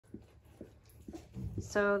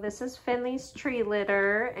So this is Finley's tree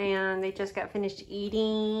litter, and they just got finished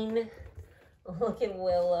eating. Look at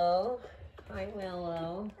Willow. Hi,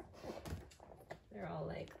 Willow. They're all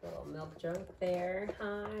like little milk junk there.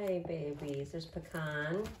 Hi, babies. There's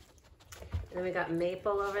Pecan. And then we got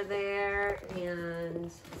Maple over there,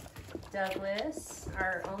 and Douglas,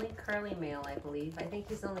 our only curly male, I believe. I think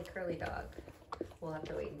he's the only curly dog. We'll have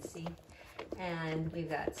to wait and see. And we've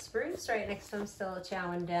got Spruce right next to him, still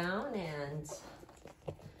chowing down, and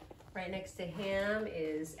right next to him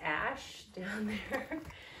is Ash down there,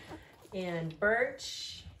 and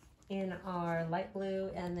Birch in our light blue,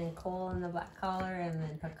 and then Cole in the black collar, and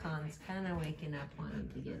then Pecan's kind of waking up wanting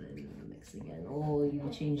to get in the mix again. Oh, you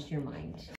changed your mind.